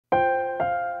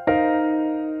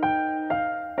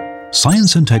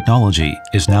Science and technology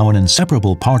is now an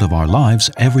inseparable part of our lives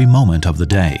every moment of the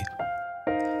day.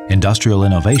 Industrial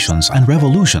innovations and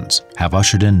revolutions have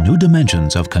ushered in new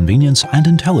dimensions of convenience and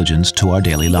intelligence to our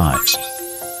daily lives.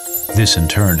 This in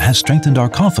turn has strengthened our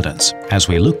confidence as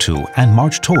we look to and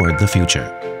march toward the future.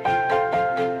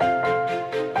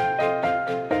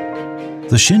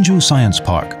 The Hsinchu Science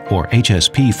Park, or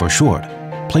HSP for short,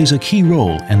 plays a key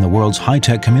role in the world's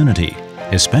high-tech community,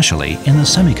 especially in the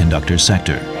semiconductor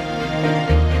sector.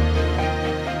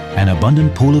 An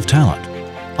abundant pool of talent,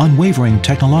 unwavering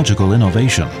technological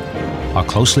innovation, a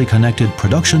closely connected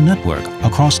production network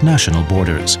across national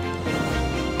borders.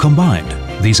 Combined,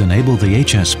 these enable the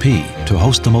HSP to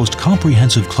host the most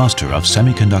comprehensive cluster of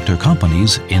semiconductor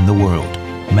companies in the world.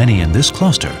 Many in this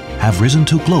cluster have risen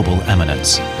to global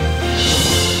eminence.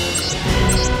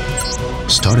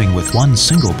 Starting with one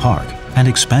single park and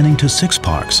expanding to 6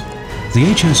 parks, the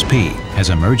HSP has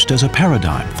emerged as a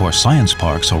paradigm for science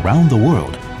parks around the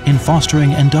world in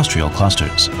fostering industrial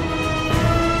clusters.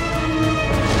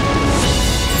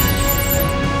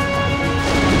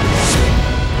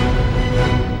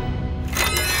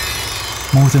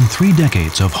 More than 3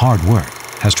 decades of hard work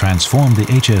has transformed the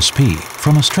HSP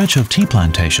from a stretch of tea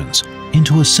plantations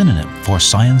into a synonym for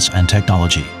science and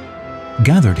technology.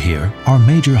 Gathered here are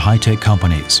major high-tech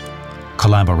companies.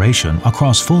 Collaboration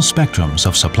across full spectrums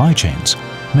of supply chains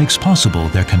makes possible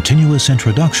their continuous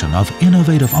introduction of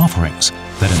innovative offerings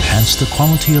that enhance the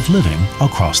quality of living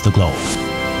across the globe.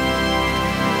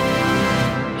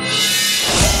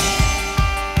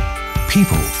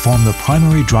 People form the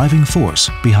primary driving force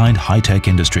behind high-tech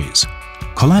industries.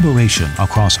 Collaboration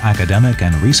across academic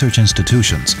and research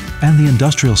institutions and the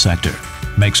industrial sector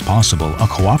makes possible a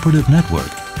cooperative network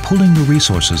pooling the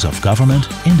resources of government,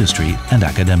 industry, and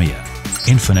academia.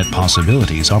 Infinite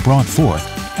possibilities are brought forth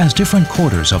as different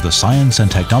quarters of the science and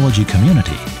technology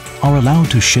community are allowed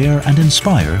to share and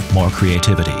inspire more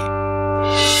creativity.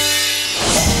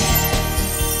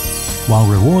 While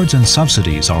rewards and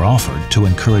subsidies are offered to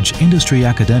encourage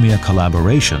industry-academia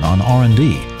collaboration on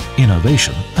R&D,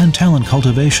 innovation, and talent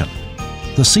cultivation,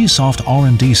 the CSoft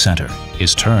R&D Center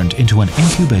is turned into an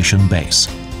incubation base.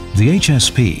 The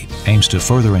HSP aims to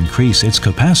further increase its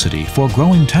capacity for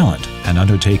growing talent and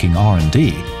undertaking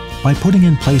R&D by putting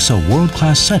in place a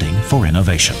world-class setting for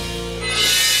innovation.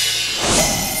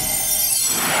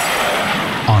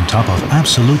 On top of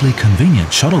absolutely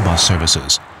convenient shuttle bus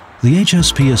services, the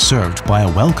HSP is served by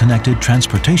a well-connected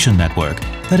transportation network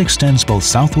that extends both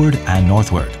southward and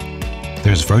northward.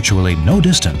 There's virtually no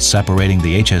distance separating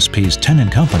the HSP's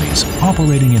tenant companies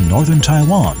operating in northern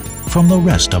Taiwan from the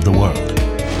rest of the world.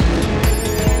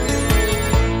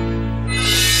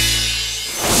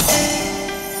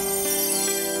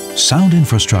 Sound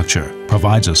infrastructure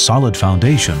provides a solid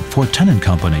foundation for tenant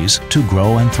companies to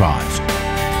grow and thrive.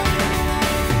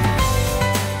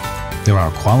 There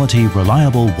are quality,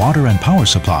 reliable water and power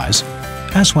supplies,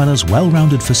 as well as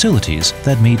well-rounded facilities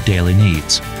that meet daily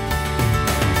needs.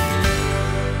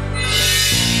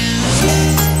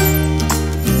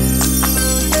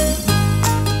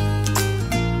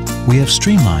 We have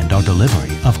streamlined our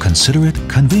delivery of considerate,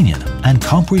 convenient, and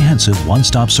comprehensive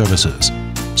one-stop services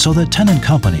so that tenant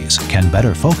companies can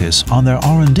better focus on their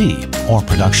R&D or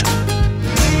production.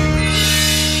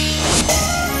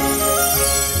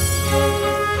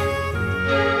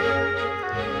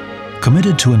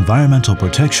 Committed to environmental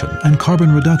protection and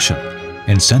carbon reduction,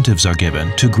 incentives are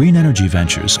given to green energy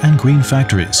ventures and green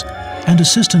factories, and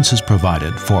assistance is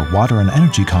provided for water and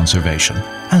energy conservation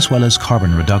as well as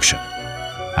carbon reduction.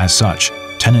 As such,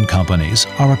 tenant companies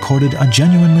are accorded a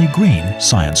genuinely green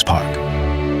science park.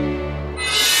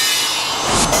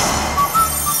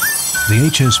 The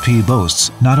HSP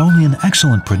boasts not only an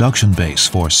excellent production base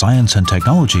for science and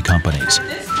technology companies,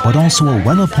 but also a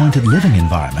well-appointed living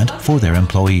environment for their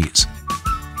employees.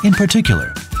 In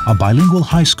particular, a bilingual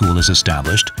high school is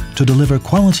established to deliver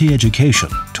quality education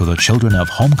to the children of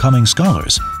homecoming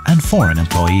scholars and foreign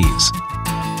employees.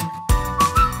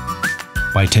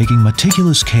 By taking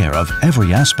meticulous care of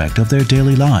every aspect of their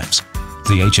daily lives,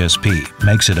 the HSP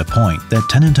makes it a point that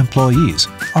tenant employees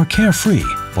are carefree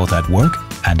both at work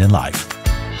and in life.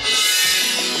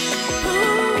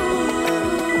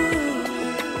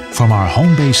 From our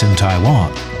home base in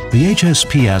Taiwan, the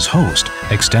HSP as host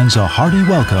extends a hearty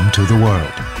welcome to the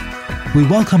world. We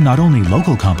welcome not only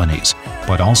local companies,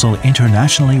 but also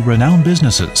internationally renowned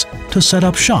businesses to set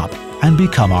up shop and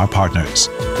become our partners.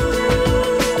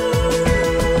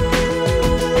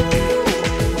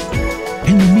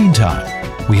 In the meantime,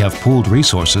 we have pooled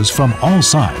resources from all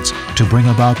sides to bring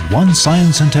about one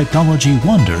science and technology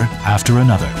wonder after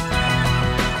another.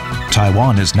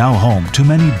 Taiwan is now home to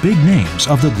many big names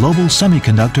of the global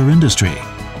semiconductor industry.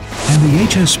 And the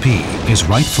HSP is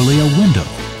rightfully a window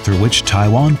through which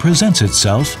Taiwan presents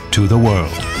itself to the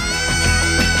world.